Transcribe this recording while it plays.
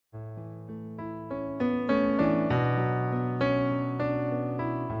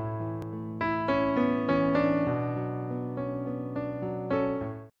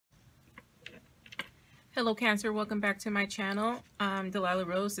Hello Cancer, welcome back to my channel. I'm Delilah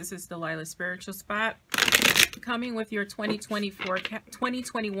Rose. This is Delilahs Spiritual Spot. Coming with your 2021 forecast,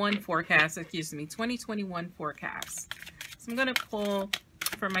 2021 forecast. So I'm going to pull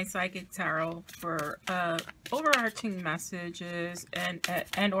for my Psychic Tarot for overarching messages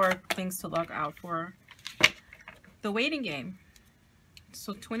and or things to look out for. The waiting game.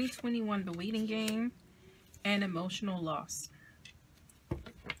 So 2021, the waiting game and emotional loss.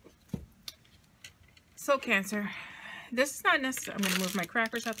 So Cancer, this is not necessarily, I'm going to move my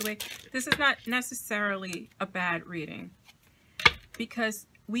crackers out the way. This is not necessarily a bad reading because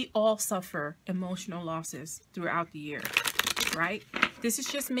we all suffer emotional losses throughout the year, right? This is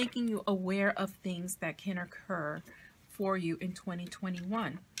just making you aware of things that can occur for you in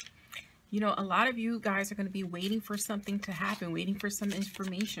 2021. You know, a lot of you guys are going to be waiting for something to happen, waiting for some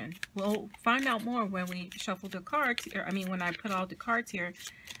information. We'll find out more when we shuffle the cards, or I mean, when I put all the cards here.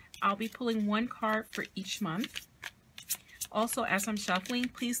 I'll be pulling one card for each month. Also, as I'm shuffling,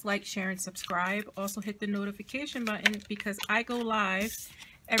 please like, share, and subscribe. Also, hit the notification button because I go live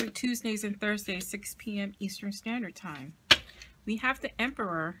every Tuesdays and Thursdays, 6 p.m. Eastern Standard Time. We have the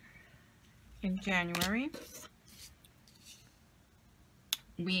Emperor in January.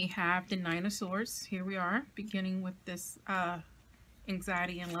 We have the Nine of Swords. Here we are, beginning with this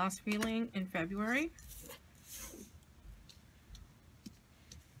anxiety and loss feeling in February.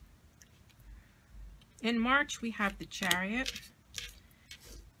 In March, we have the Chariot.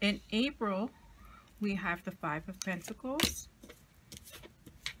 In April, we have the Five of Pentacles.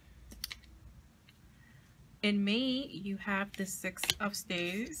 In May, you have the Six of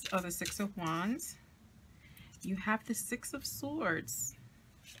Staves, or the Six of Wands. You have the Six of Swords.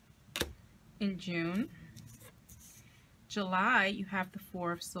 In June, July, you have the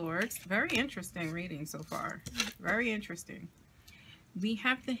Four of Swords. Very interesting reading so far. Very interesting. We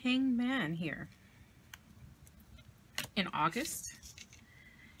have the Hanged Man here. In August,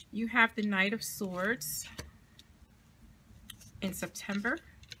 you have the Knight of Swords. In September,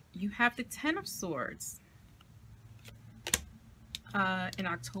 you have the Ten of Swords. In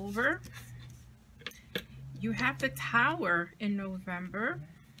October, you have the Tower. In November,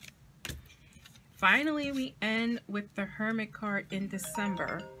 finally we end with the Hermit card in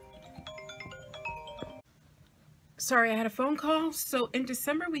December. Sorry, I had a phone call. So in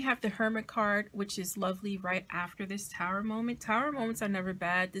December, we have the Hermit card, which is lovely right after this Tower moment. Tower moments are never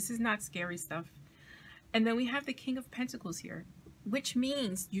bad. This is not scary stuff. And then we have the King of Pentacles here, which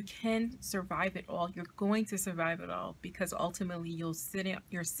means you can survive it all. You're going to survive it all because ultimately you're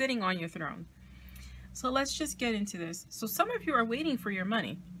sitting on your throne. So let's just get into this. So some of you are waiting for your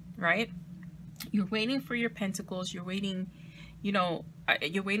money, right? You're waiting for your pentacles. You're waiting, you know,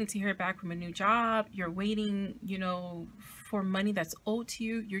 you're waiting to hear back from a new job. You're waiting, you know, for money that's owed to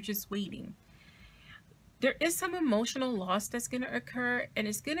you. You're just waiting. There is some emotional loss that's going to occur, and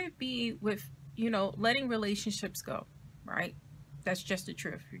it's going to be with, you know, letting relationships go, right? That's just the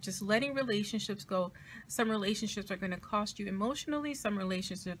truth. You're just letting relationships go. Some relationships are going to cost you emotionally. Some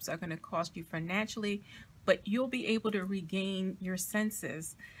relationships are going to cost you financially, but you'll be able to regain your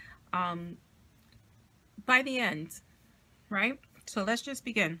senses by the end, right? So let's just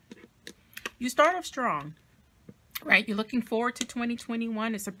begin. You start off strong, right? You're looking forward to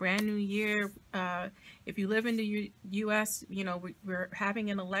 2021. It's a brand new year. If you live in the U.S., you know, we're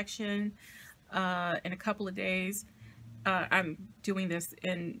having an election in a couple of days. I'm doing this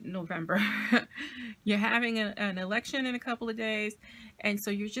in November. You're having an election in a couple of days. And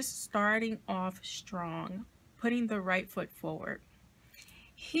so you're just starting off strong, putting the right foot forward.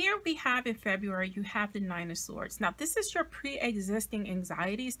 Here we have in February, you have the Nine of Swords. Now, this is your pre-existing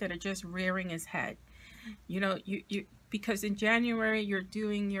anxieties that are just rearing its head. You know, because in January, you're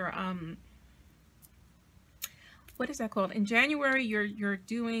doing your, what is that called? In January, you're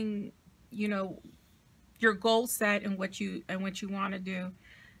doing, you know, your goal set and what you want to do.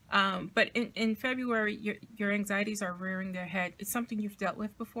 But in February, your anxieties are rearing their head. It's something you've dealt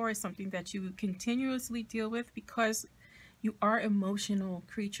with before. It's something that you continuously deal with because you are emotional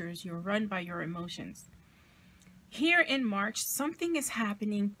creatures. You're run by your emotions. Here in March, something is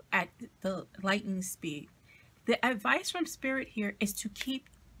happening at the lightning speed. The advice from Spirit here is to keep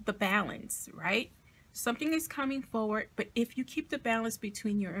the balance, right? Something is coming forward, but if you keep the balance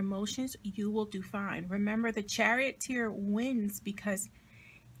between your emotions, you will do fine. Remember, the Charioteer wins because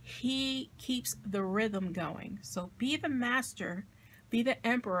he keeps the rhythm going. So be the master, be the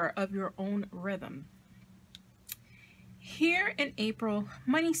emperor of your own rhythm. Here in April,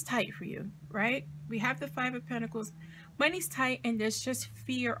 money's tight for you, right? We have the Five of Pentacles. Money's tight, and there's just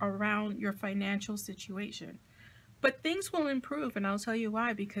fear around your financial situation. But things will improve, and I'll tell you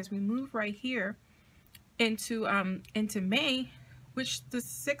why, because we move right here into May, which the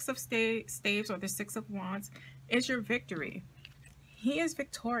Six of Staves or the Six of Wands is your victory. He is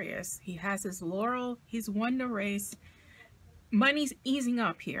victorious. He has his laurel. He's won the race. Money's easing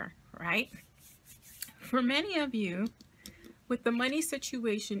up here, right? For many of you, with the money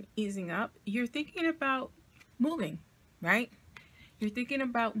situation easing up, you're thinking about moving, right? You're thinking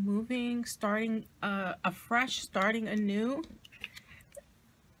about moving, starting afresh, starting anew,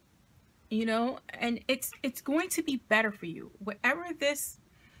 you know, and it's going to be better for you. Whatever this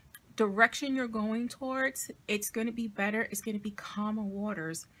direction you're going towards, it's going to be better. It's going to be calmer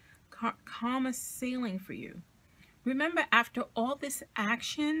waters, calmer sailing for you. Remember, after all this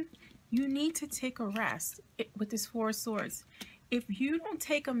action, you need to take a rest with this Four of Swords. If you don't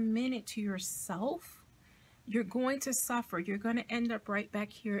take a minute to yourself, you're going to suffer. You're going to end up right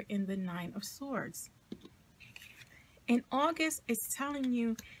back here in the Nine of Swords. In August, it's telling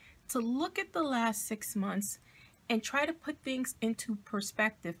you to look at the last 6 months and try to put things into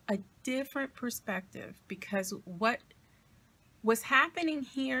perspective, a different perspective, because what was happening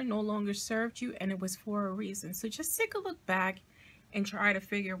here no longer served you, and it was for a reason. So just take a look back and try to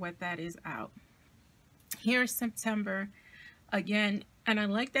figure what that is out. Here's September again, and I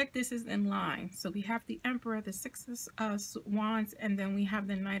like that this is in line. So we have the Emperor, the Six of Wands, and then we have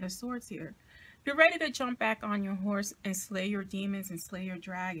the Knight of Swords here. You're ready to jump back on your horse and slay your demons and slay your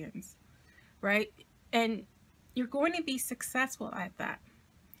dragons, right? And you're going to be successful at that.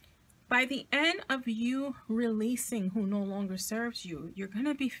 By the end of you releasing who no longer serves you, you're going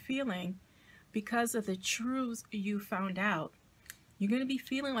to be feeling, because of the truths you found out, you're going to be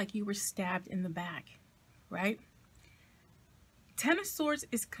feeling like you were stabbed in the back, right? Ten of Swords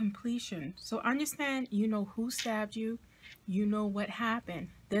is completion. So understand, you know who stabbed you. You know what happened.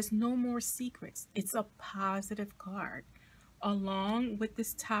 There's no more secrets. It's a positive card. Along with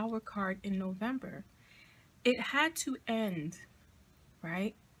this Tower card in November. It had to end,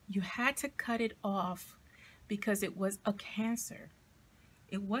 right? You had to cut it off because it was a cancer.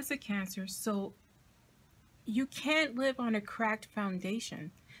 It was a cancer, so you can't live on a cracked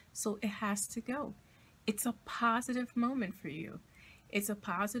foundation. So it has to go. It's a positive moment for you. It's a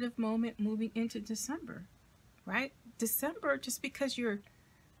positive moment moving into December, right? December, just because you're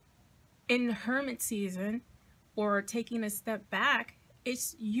in hermit season or taking a step back,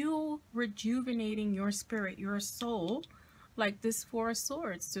 it's you rejuvenating your spirit, your soul, like this Four of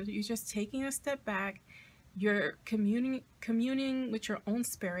Swords. So you're just taking a step back, you're communing with your own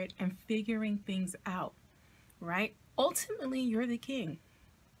spirit and figuring things out, right? Ultimately, you're the king.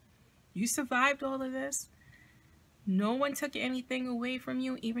 You survived all of this. No one took anything away from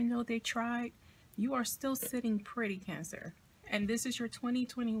you, even though they tried. You are still sitting pretty, Cancer. And this is your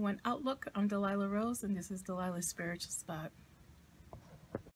 2021 outlook. I'm Delilah Rose, and this is Delilah's Spiritual Spot.